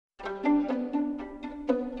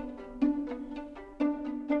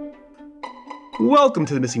Welcome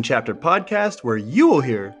to the Missing Chapter podcast, where you will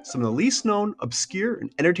hear some of the least known, obscure,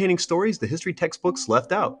 and entertaining stories the history textbooks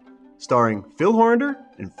left out, starring Phil Hollander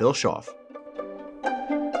and Phil Schaff.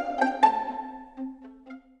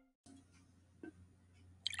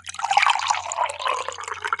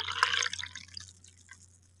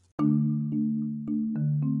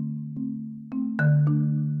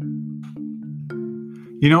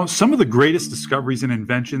 You know, some of the greatest discoveries and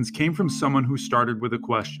inventions came from someone who started with a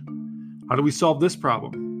question. How do we solve this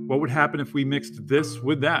problem? What would happen if we mixed this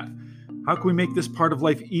with that? How can we make this part of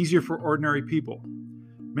life easier for ordinary people?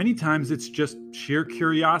 Many times it's just sheer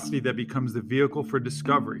curiosity that becomes the vehicle for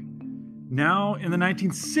discovery. Now, in the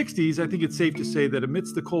 1960s, I think it's safe to say that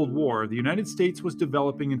amidst the Cold War, the United States was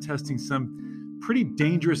developing and testing some pretty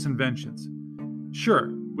dangerous inventions. Sure,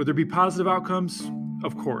 would there be positive outcomes?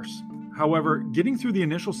 Of course. However, getting through the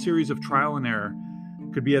initial series of trial and error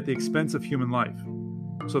could be at the expense of human life.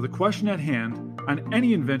 So the question at hand on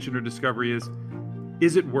any invention or discovery is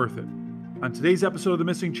it worth it? On today's episode of The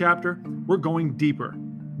Missing Chapter, we're going deep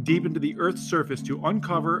into the Earth's surface to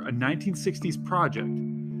uncover a 1960s project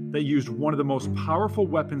that used one of the most powerful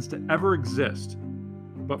weapons to ever exist,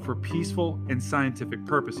 but for peaceful and scientific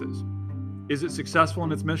purposes. Is it successful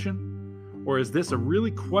in its mission? Or is this a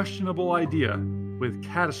really questionable idea with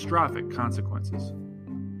catastrophic consequences?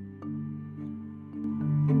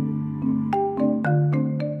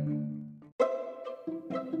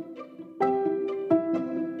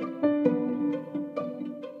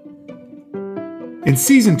 In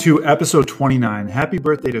Season 2, Episode 29, Happy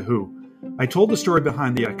Birthday to Who?, I told the story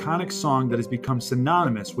behind the iconic song that has become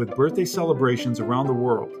synonymous with birthday celebrations around the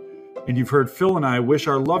world, and you've heard Phil and I wish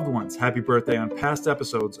our loved ones happy birthday on past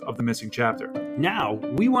episodes of The Missing Chapter. Now,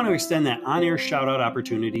 we want to extend that on-air shout-out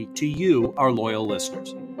opportunity to you, our loyal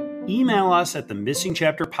listeners. Email us at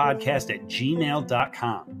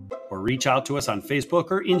themissingchapterpodcast@gmail.com or reach out to us on Facebook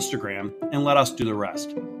or Instagram and let us do the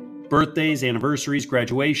rest. Birthdays, anniversaries,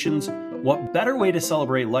 graduations, what better way to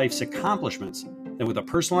celebrate life's accomplishments than with a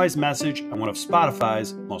personalized message on one of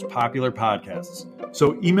Spotify's most popular podcasts?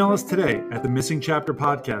 So email us today at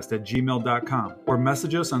themissingchapterpodcast@gmail.com or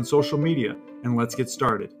message us on social media and let's get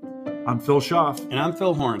started. I'm Phil Schaff. And I'm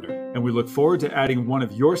Phil Hollander. And we look forward to adding one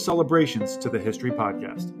of your celebrations to the History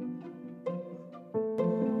Podcast.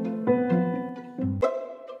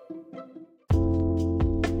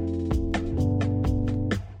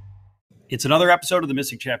 It's another episode of the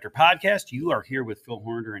Missing Chapter Podcast. You are here with Phil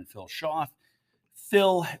Hollander and Phil Schaff.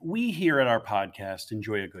 Phil, we here at our podcast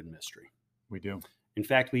enjoy a good mystery. We do. In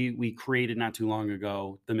fact, we created not too long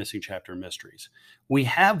ago the Missing Chapter Mysteries. We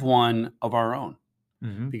have one of our own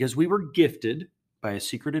because we were gifted by a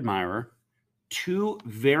secret admirer 2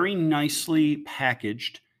 very nicely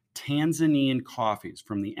packaged Tanzanian coffees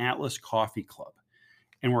from the Atlas Coffee Club.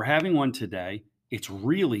 And we're having one today. It's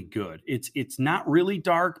really good. It's not really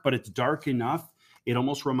dark, but it's dark enough. It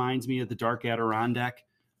almost reminds me of the dark Adirondack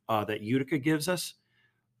that Utica gives us.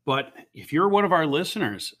 But if you're one of our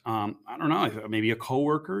listeners, I don't know, maybe a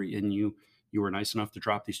coworker, and you were nice enough to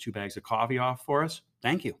drop these 2 bags of coffee off for us,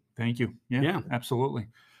 thank you. Thank you. Yeah. Absolutely.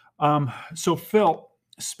 So Phil,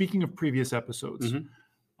 speaking of previous episodes,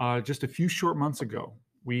 just a few short months ago,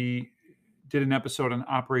 we did an episode on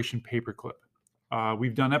Operation Paperclip.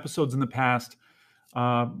 We've done episodes in the past,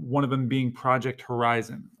 one of them being Project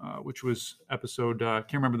Horizon, which was episode, I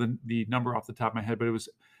can't remember the number off the top of my head, but it was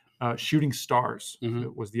Shooting Stars.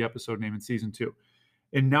 It was the episode name in Season 2.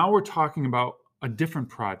 And now we're talking about a different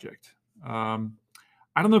project. I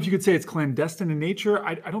don't know if you could say it's clandestine in nature.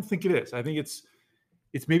 I don't think it is. I think it's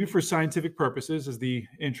maybe for scientific purposes, as the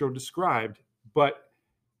intro described, but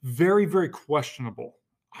very, very questionable.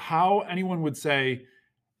 How anyone would say,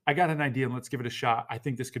 I got an idea and let's give it a shot. I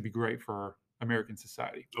think this could be great for American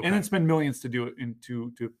society. Okay. And then spend millions to do it and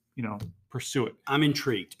to pursue it. I'm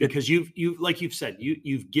intrigued because you've like you've said,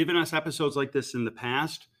 you've given us episodes like this in the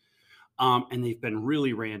past, and they've been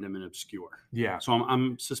really random and obscure. Yeah. So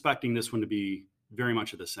I'm suspecting this one to be very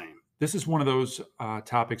much of the same. This is one of those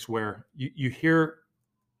topics where you hear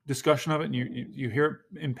discussion of it and you hear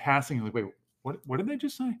it in passing. You're like, wait, what did they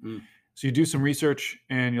just say? So you do some research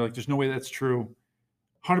and you're like, there's no way that's true.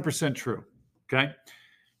 100% true. Okay.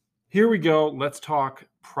 Here we go. Let's talk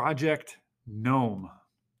Project Gnome.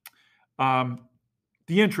 The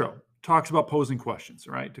intro talks about posing questions,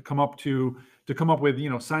 right? To come up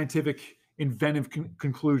with, scientific, inventive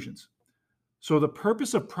conclusions. So the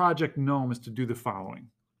purpose of Project Gnome is to do the following.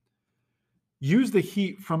 Use the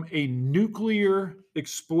heat from a nuclear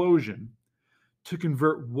explosion to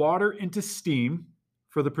convert water into steam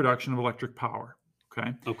for the production of electric power.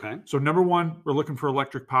 Okay. So number one, we're looking for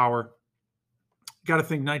electric power. Got to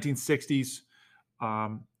think 1960s.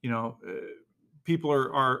 People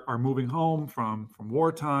are moving home from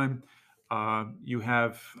wartime. You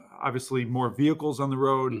have obviously more vehicles on the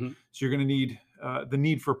road, so you're going to need the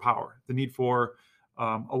need for power, the need for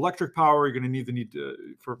electric power. You're going to need the need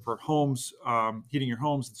for homes, heating your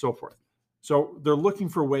homes, and so forth. So they're looking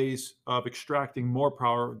for ways of extracting more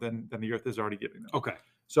power than the Earth is already giving them. Okay.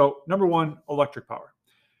 So number one, electric power.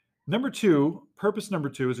 Purpose number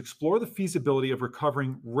two is explore the feasibility of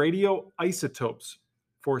recovering radioisotopes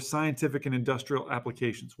for scientific and industrial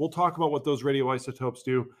applications. We'll talk about what those radioisotopes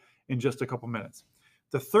do in just a couple minutes.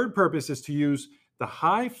 The third purpose is to use the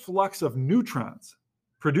high flux of neutrons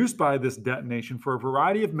produced by this detonation for a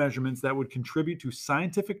variety of measurements that would contribute to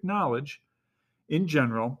scientific knowledge in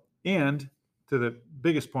general, and to the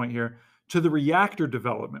biggest point here, to the reactor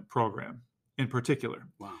development program in particular.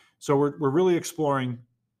 Wow. So we're really exploring,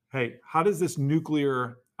 hey, how does this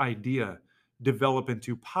nuclear idea develop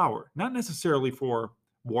into power? Not necessarily for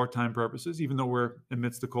wartime purposes, even though we're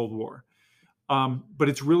amidst the Cold War, but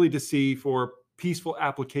it's really to see for peaceful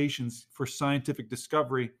applications for scientific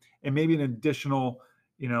discovery, and maybe an additional,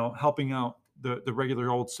 helping out the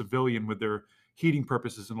regular old civilian with their heating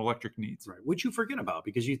purposes and electric needs. Right, which you forget about,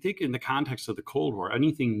 because you think in the context of the Cold War,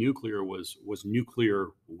 anything nuclear was nuclear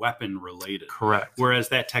weapon related. Correct. Whereas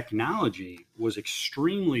that technology was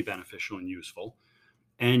extremely beneficial and useful,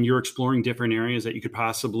 and you're exploring different areas that you could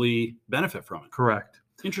possibly benefit from it. Correct.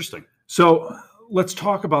 Interesting. So let's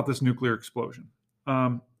talk about this nuclear explosion.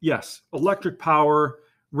 Yes, electric power,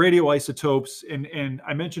 radioisotopes, and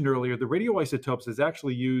I mentioned earlier, the radioisotopes is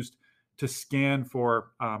actually used to scan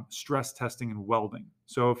for stress testing and welding.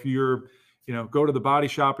 So if you're, go to the body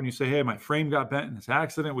shop and you say, hey, my frame got bent in this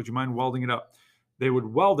accident, would you mind welding it up? They would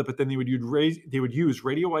weld it, but then they would use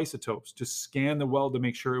radioisotopes to scan the weld to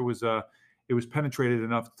make sure it was penetrated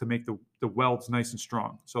enough to make the welds nice and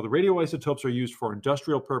strong. So the radioisotopes are used for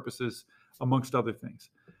industrial purposes, amongst other things.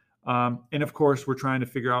 And of course, we're trying to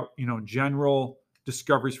figure out, general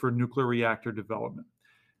discoveries for nuclear reactor development.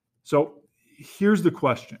 So here's the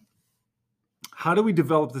question. How do we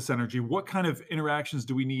develop this energy? What kind of interactions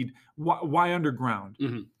do we need? Why underground?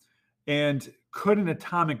 Mm-hmm. And could an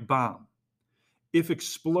atomic bomb, if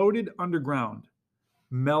exploded underground,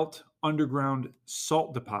 melt underground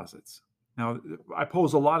salt deposits? Now, I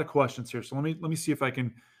pose a lot of questions here, so let me see if I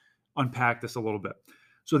can unpack this a little bit.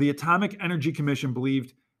 So the Atomic Energy Commission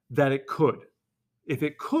believed that it could. If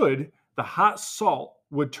it could, the hot salt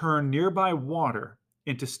would turn nearby water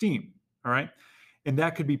into steam, all right? And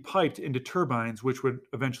that could be piped into turbines, which would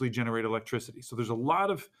eventually generate electricity. So there's a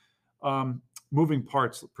lot of moving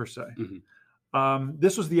parts, per se. Mm-hmm.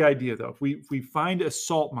 This was the idea, though. If we find a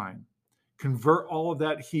salt mine, convert all of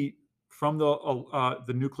that heat from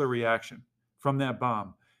the nuclear reaction, from that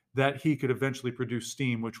bomb, that heat could eventually produce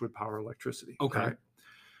steam, which would power electricity. Okay. Right?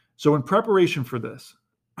 So in preparation for this,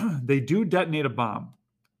 they do detonate a bomb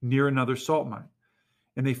near another salt mine.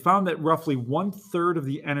 And they found that roughly 1/3 of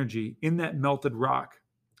the energy in that melted rock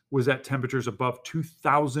was at temperatures above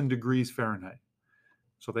 2,000 degrees Fahrenheit.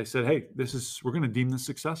 So they said, hey, we're going to deem this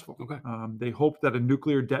successful. Okay. They hoped that a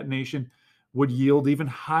nuclear detonation would yield even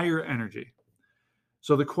higher energy.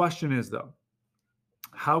 So the question is, though,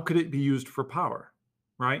 how could it be used for power,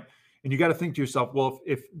 right? And you got to think to yourself, well,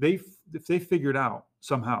 if they figured out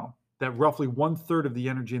somehow that roughly 1/3 of the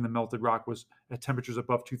energy in the melted rock was at temperatures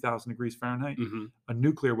above 2,000 degrees Fahrenheit, Mm-hmm. a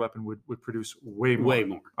nuclear weapon would produce way more. Way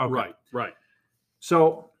more. Okay. Right.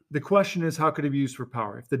 So the question is, how could it be used for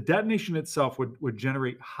power? If the detonation itself would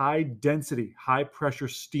generate high density, high pressure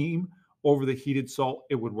steam over the heated salt,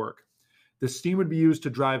 it would work. The steam would be used to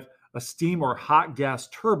drive a steam or hot gas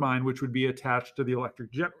turbine, which would be attached to the electric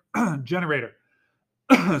generator.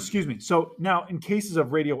 Excuse me. So now, in cases of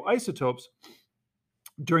radioisotopes,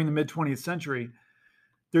 during the mid-20th century,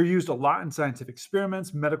 they're used a lot in scientific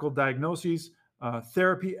experiments, medical diagnoses,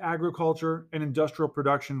 therapy, agriculture, and industrial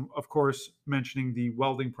production, of course, mentioning the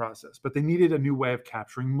welding process. But they needed a new way of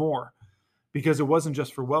capturing more, because it wasn't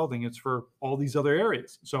just for welding, it's for all these other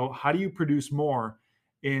areas. So how do you produce more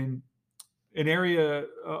in an area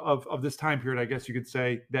of this time period, I guess you could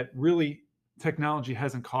say, that really technology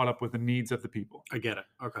hasn't caught up with the needs of the people? I get it.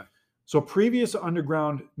 Okay. So previous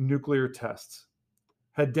underground nuclear tests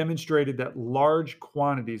had demonstrated that large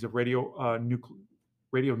quantities of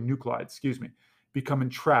radionuclides, become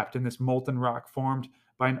entrapped in this molten rock formed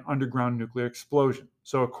by an underground nuclear explosion.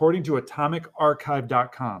 So according to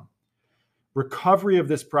atomicarchive.com, recovery of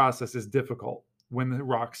this process is difficult when the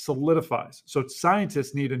rock solidifies. So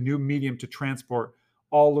scientists need a new medium to transport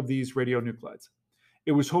all of these radionuclides.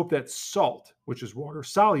 It was hoped that salt, which is water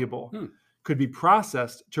soluble, could be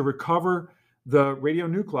processed to recover the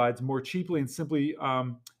radionuclides more cheaply and simply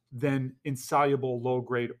than insoluble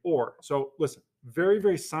low-grade ore. So listen, very,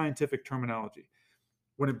 very scientific terminology.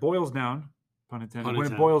 When it boils down, pun intended,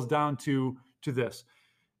 when it boils down to this,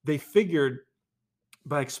 they figured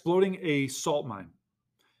by exploding a salt mine,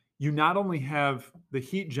 you not only have the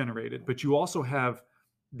heat generated, but you also have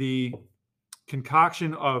the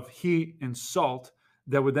concoction of heat and salt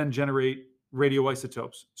that would then generate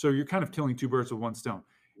radioisotopes. So you're kind of killing two birds with one stone.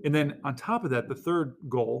 And then on top of that, the third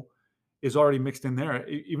goal is already mixed in there.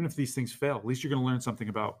 Even if these things fail, at least you're going to learn something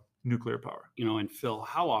about nuclear power. And Phil,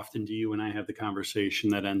 how often do you and I have the conversation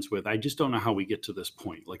that ends with, I just don't know how we get to this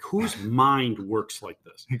point. Like, whose mind works like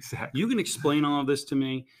this? Exactly. You can explain all of this to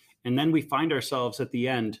me, and then we find ourselves at the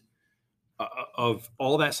end of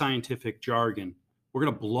all that scientific jargon, we're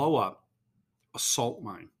going to blow up a salt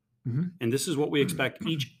mine. Mm-hmm. And this is what we expect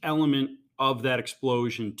each element of that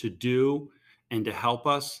explosion to do and to help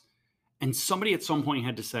us. And somebody at some point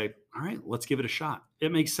had to say, all right, let's give it a shot.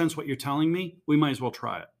 It makes sense what you're telling me. We might as well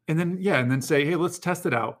try it. And then say, hey, let's test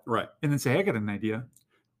it out. Right. And then say, hey, I got an idea.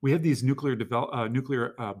 We have these nuclear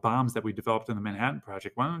bombs that we developed in the Manhattan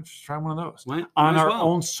Project. Why don't we just try one of those on our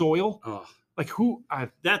own soil? Oh. Like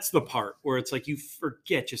that's the part where it's like you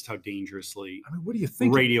forget just how dangerously. I mean, what do you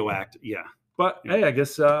think? Radioactive, yeah. But hey, I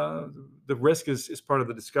guess the risk is part of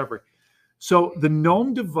the discovery. So the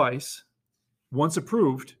Gnome device, once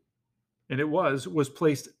approved, and it was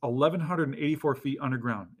placed 1,184 feet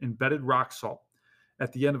underground, embedded rock salt,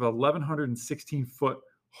 at the end of a 1,116-foot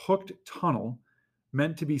hooked tunnel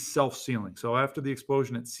meant to be self-sealing. So after the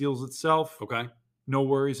explosion, it seals itself. Okay. No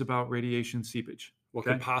worries about radiation seepage. What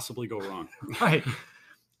could possibly go wrong? Right.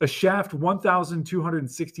 A shaft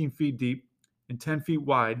 1,216 feet deep and 10 feet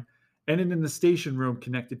wide ended in the station room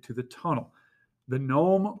connected to the tunnel. The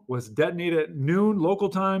Gnome was detonated at noon local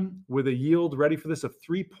time with a yield ready for this of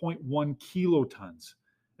 3.1 kilotons.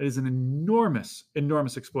 It is an enormous,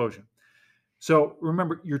 enormous explosion. So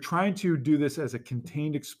remember, you're trying to do this as a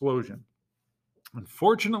contained explosion.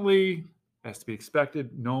 Unfortunately, as to be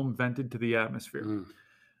expected, Gnome vented to the atmosphere.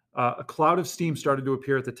 A cloud of steam started to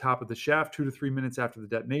appear at the top of the shaft 2 to 3 minutes after the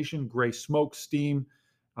detonation. Gray smoke, steam,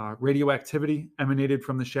 radioactivity emanated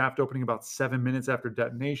from the shaft opening about 7 minutes after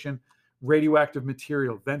detonation. Radioactive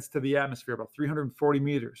material vents to the atmosphere about 340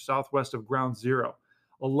 meters southwest of ground zero.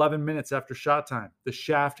 11 minutes after shot time, the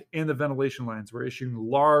shaft and the ventilation lines were issuing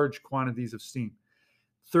large quantities of steam.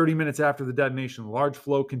 30 minutes after the detonation, large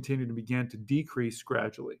flow continued and began to decrease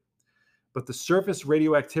gradually. But the surface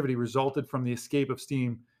radioactivity resulted from the escape of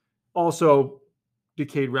steam also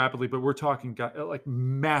decayed rapidly, but we're talking like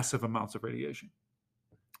massive amounts of radiation.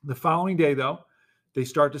 The following day, though, they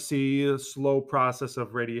start to see a slow process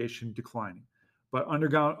of radiation declining. But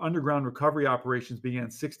underground recovery operations began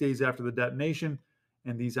 6 days after the detonation,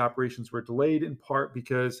 and these operations were delayed in part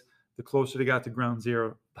because the closer they got to ground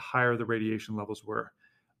zero, the higher the radiation levels were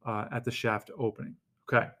at the shaft opening.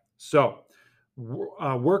 Okay, so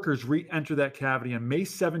workers re-enter that cavity on May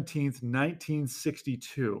 17th,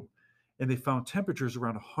 1962, and they found temperatures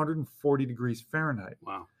around 140 degrees Fahrenheit.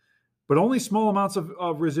 Wow. But only small amounts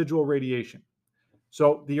of residual radiation.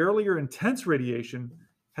 So the earlier intense radiation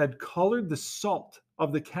had colored the salt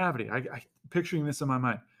of the cavity. I'm picturing this in my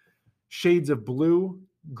mind. Shades of blue,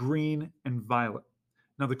 green, and violet.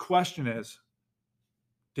 Now the question is,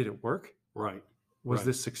 did it work? Right. Was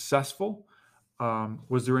this successful?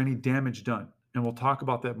 Was there any damage done? And we'll talk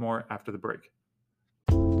about that more after the break.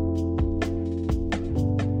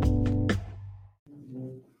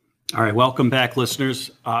 All right, welcome back,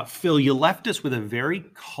 listeners. Phil, you left us with a very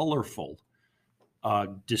colorful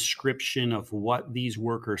description of what these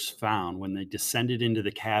workers found when they descended into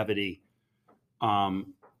the cavity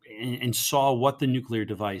and saw what the nuclear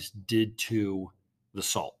device did to the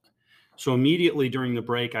salt. So immediately during the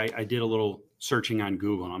break, I did a little searching on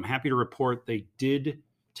Google, and I'm happy to report they did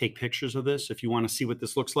take pictures of this if you want to see what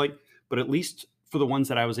this looks like. But at least for the ones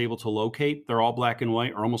that I was able to locate, they're all black and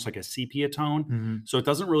white or almost like a sepia tone. Mm-hmm. So it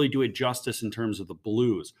doesn't really do it justice in terms of the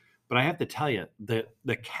blues. But I have to tell you that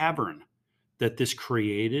the cavern that this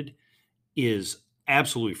created is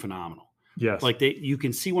absolutely phenomenal. Yes. Like you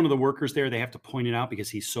can see one of the workers there, they have to point it out because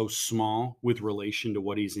he's so small with relation to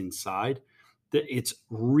what he's inside. That it's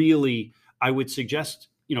really, I would suggest,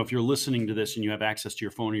 if you're listening to this and you have access to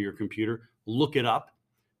your phone or your computer, look it up,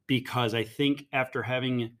 because I think after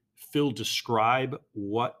having Phil describe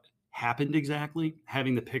what happened exactly,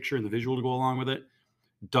 having the picture and the visual to go along with it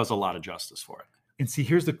does a lot of justice for it. And see,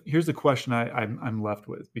 here's the question I'm left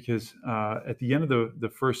with, because at the end of the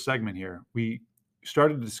first segment here, we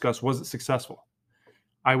started to discuss, was it successful?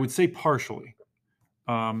 I would say partially.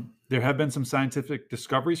 There have been some scientific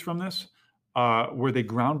discoveries from this, Were they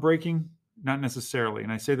groundbreaking? Not necessarily.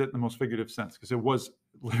 And I say that in the most figurative sense because it was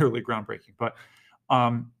literally groundbreaking. But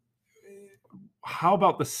how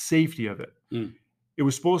about the safety of it? It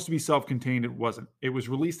was supposed to be self-contained. It wasn't. It was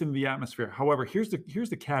released into the atmosphere. However, here's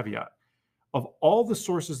the caveat. Of all the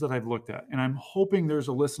sources that I've looked at, and I'm hoping there's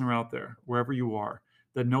a listener out there, wherever you are,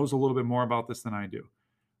 that knows a little bit more about this than I do.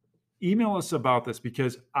 Email us about this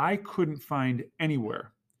because I couldn't find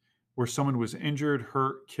anywhere where someone was injured,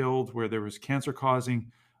 hurt, killed, where there was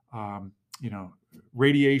cancer-causing,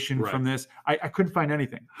 radiation from this. I couldn't find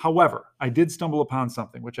anything. However, I did stumble upon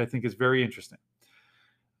something, which I think is very interesting.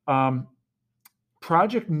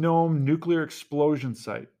 Project Gnome nuclear explosion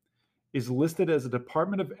site is listed as a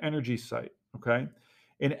Department of Energy site, okay?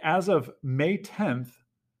 And as of May 10th,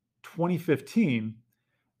 2015,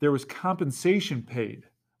 there was compensation paid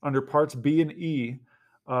under Parts B and E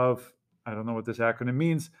of, I don't know what this acronym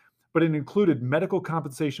means, but it included medical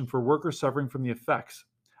compensation for workers suffering from the effects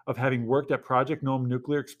of having worked at Project Gnome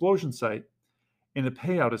nuclear explosion site, and the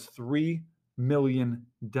payout is $3 million.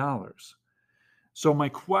 So my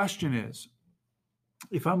question is,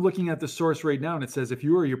 if I'm looking at the source right now and it says, if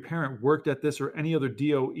you or your parent worked at this or any other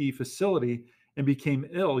DOE facility and became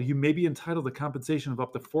ill, you may be entitled to compensation of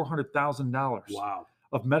up to $400,000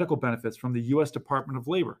 of medical benefits from the U.S. Department of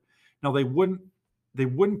Labor. Now, they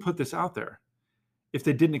wouldn't put this out there if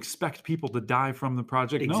they didn't expect people to die from the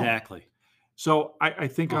project. Exactly. No. So I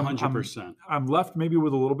think 100%. I'm left maybe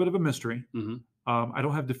with a little bit of a mystery. I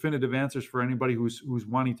don't have definitive answers for anybody who's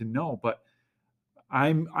wanting to know, but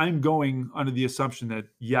I'm going under the assumption that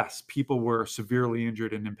yes, people were severely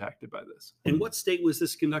injured and impacted by this. And what state was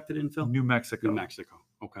this conducted in, Phil? New Mexico. New Mexico.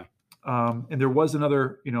 Okay. And there was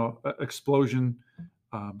another, explosion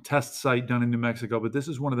test site done in New Mexico, but this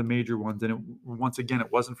is one of the major ones. And once again,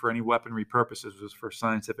 it wasn't for any weaponry purposes; it was for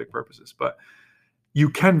scientific purposes. But you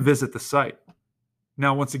can visit the site.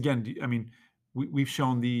 Now, once again, we've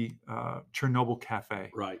shown the Chernobyl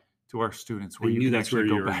Cafe. Right. To our students, where you knew can that's where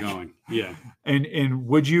actually you were back. going. Yeah. And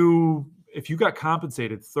would you, if you got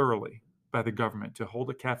compensated thoroughly by the government to hold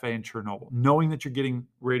a cafe in Chernobyl, knowing that you're getting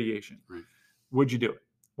radiation, would you do it?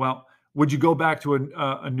 Well, would you go back to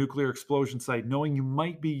a nuclear explosion site, knowing you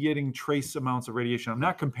might be getting trace amounts of radiation? I'm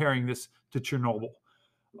not comparing this to Chernobyl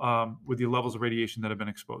with the levels of radiation that have been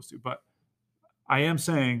exposed to, but I am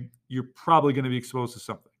saying you're probably going to be exposed to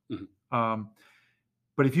something.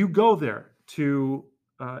 But if you go there to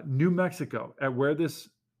New Mexico, at where this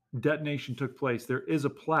detonation took place, there is a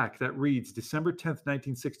plaque that reads, December 10th,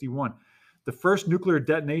 1961, the first nuclear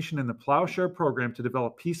detonation in the Plowshare program to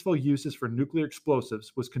develop peaceful uses for nuclear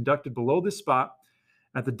explosives was conducted below this spot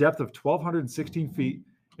at the depth of 1,216 feet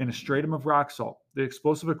in a stratum of rock salt. The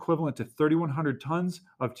explosive equivalent to 3,100 tons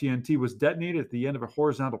of TNT was detonated at the end of a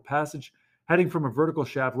horizontal passage heading from a vertical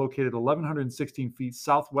shaft located 1,116 feet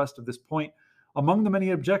southwest of this point. Among the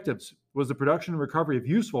many objectives was the production and recovery of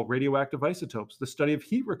useful radioactive isotopes, the study of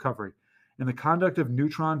heat recovery, and the conduct of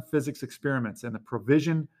neutron physics experiments, and the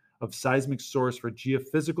provision of seismic source for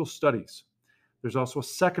geophysical studies. There's also a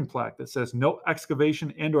second plaque that says no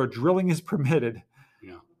excavation and or drilling is permitted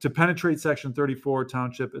to penetrate Section 34,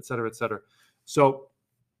 Township, et cetera, et cetera. So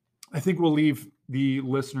I think we'll leave the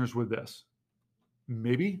listeners with this.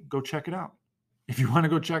 Maybe go check it out. If you want to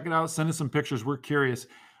go check it out, send us some pictures. We're curious.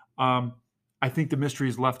 I think the mystery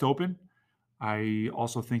is left open. I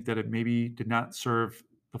also think that it maybe did not serve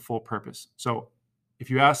the full purpose. So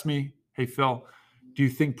if you ask me, hey, Phil, do you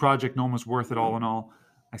think Project Gnome was worth it all in all?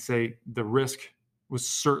 I say the risk was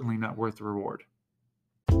certainly not worth the reward.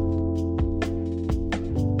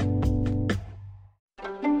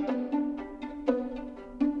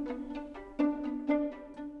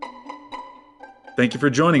 Thank you for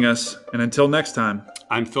joining us. And until next time,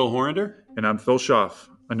 I'm Phil Horander. And I'm Phil Schaff.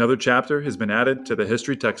 Another chapter has been added to the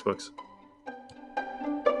history textbooks.